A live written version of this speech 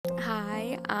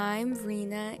I'm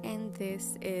Rena, and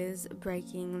this is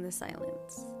Breaking the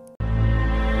Silence.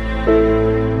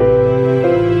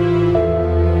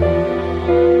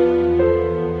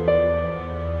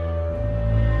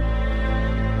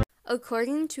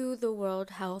 According to the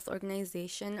World Health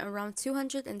Organization, around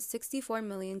 264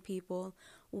 million people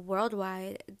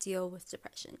worldwide deal with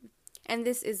depression. And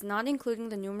this is not including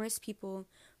the numerous people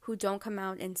who don't come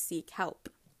out and seek help.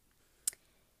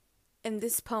 In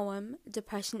this poem,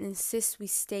 Depression Insists We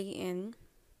Stay In,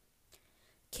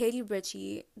 Katie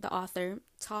Ritchie, the author,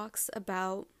 talks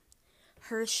about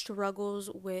her struggles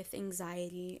with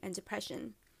anxiety and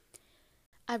depression.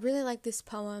 I really like this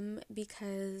poem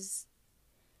because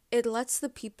it lets the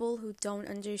people who don't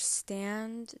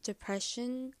understand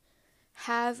depression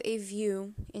have a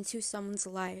view into someone's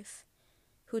life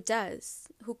who does,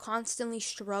 who constantly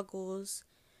struggles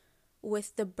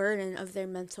with the burden of their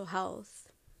mental health.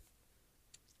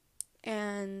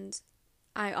 And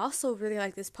I also really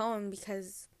like this poem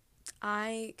because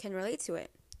I can relate to it.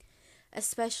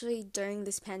 Especially during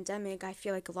this pandemic, I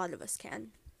feel like a lot of us can.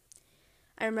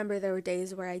 I remember there were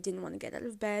days where I didn't want to get out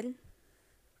of bed.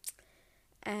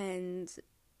 And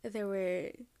there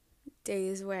were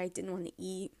days where I didn't want to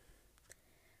eat.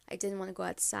 I didn't want to go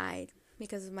outside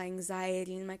because of my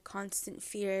anxiety and my constant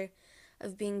fear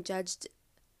of being judged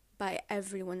by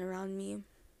everyone around me.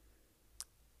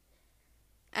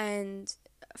 And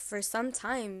for some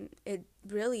time, it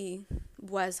really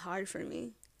was hard for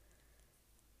me.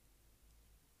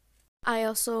 I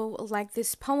also like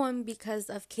this poem because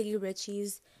of Katie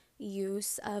Ritchie's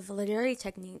use of literary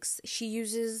techniques. She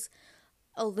uses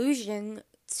allusion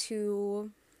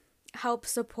to help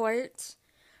support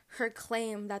her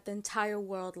claim that the entire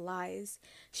world lies.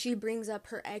 She brings up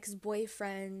her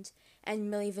ex-boyfriend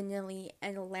and Milli Vanilli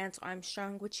and Lance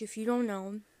Armstrong, which, if you don't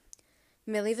know,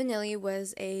 Milli Vanilli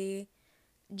was a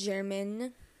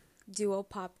German duo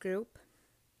pop group.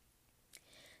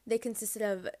 They consisted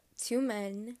of two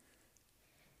men,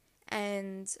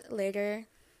 and later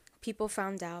people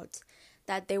found out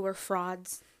that they were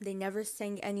frauds. They never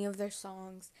sang any of their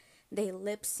songs. They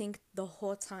lip-synced the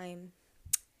whole time.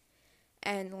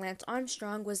 And Lance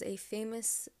Armstrong was a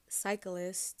famous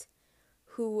cyclist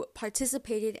who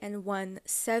participated and won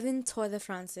 7 Tour de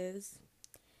France's.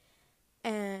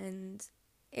 And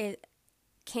it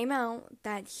came out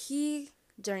that he,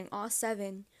 during all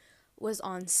 7, was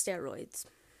on steroids.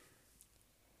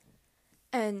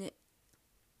 And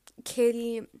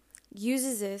Katie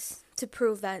uses this to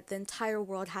prove that the entire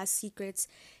world has secrets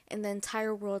and the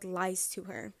entire world lies to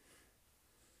her.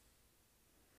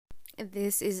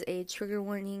 This is a trigger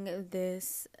warning.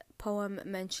 This poem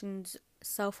mentions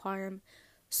self-harm.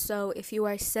 So if you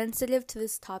are sensitive to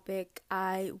this topic,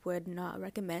 I would not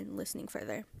recommend listening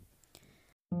further.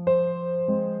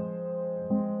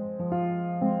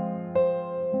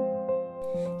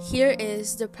 Here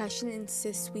is Depression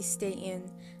Insists We Stay In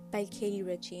by Katie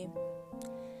Ritchie.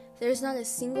 There's not a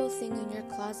single thing in your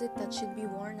closet that should be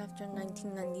worn after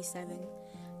 1997.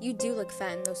 You do look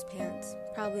fat in those pants.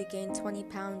 Probably gained 20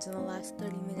 pounds in the last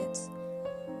 30 minutes.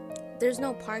 There's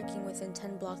no parking within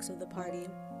 10 blocks of the party.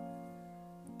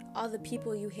 All the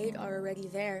people you hate are already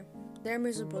there. They're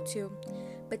miserable too.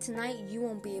 But tonight you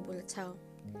won't be able to tell.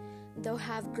 They'll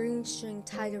have green string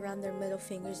tied around their middle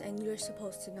fingers and you're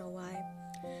supposed to know why.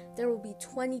 There will be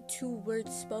 22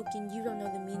 words spoken you don't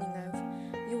know the meaning of.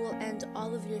 You will end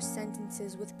all of your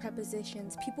sentences with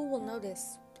prepositions. People will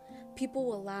notice. People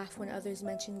will laugh when others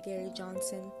mention Gary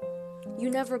Johnson. You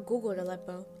never Googled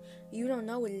Aleppo. You don't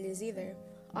know what it is either.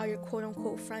 All your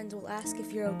quote-unquote friends will ask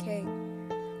if you're okay.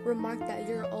 Remark that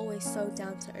you're always so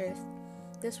down to earth.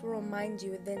 This will remind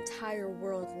you the entire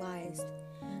world lies.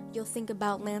 You'll think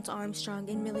about Lance Armstrong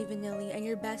and Milli Vanilli and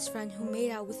your best friend who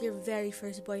made out with your very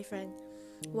first boyfriend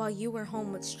while you were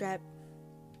home with strep.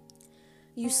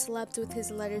 You slept with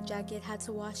his leather jacket, had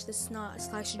to wash the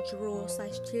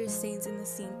snot/drool/tear stains in the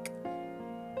sink.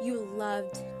 You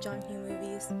loved John Hughes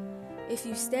movies. If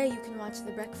you stay, you can watch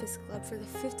The Breakfast Club for the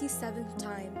 57th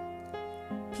time.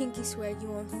 Pinky swear you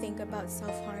won't think about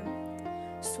self-harm.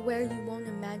 Swear you won't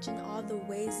imagine all the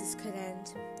ways this could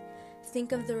end.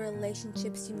 Think of the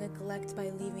relationships you neglect by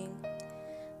leaving.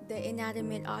 The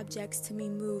inanimate objects to be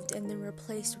moved and then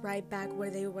replaced right back where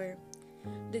they were.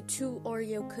 The 2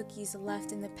 Oreo cookies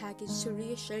left in the package to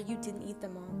reassure you didn't eat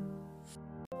them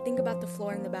all. Think about the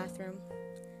floor in the bathroom.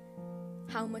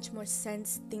 How much more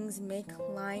sense things make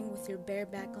lying with your bare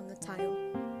back on the tile.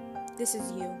 This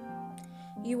is you.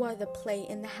 You are the plate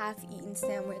in the half-eaten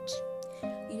sandwich.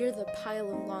 You're the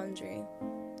pile of laundry.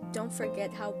 Don't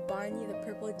forget how Barney the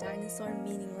purple dinosaur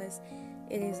meaningless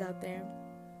it is out there.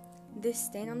 This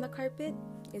stain on the carpet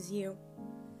is you.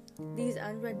 These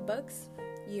unread books,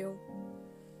 you.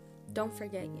 Don't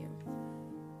forget you.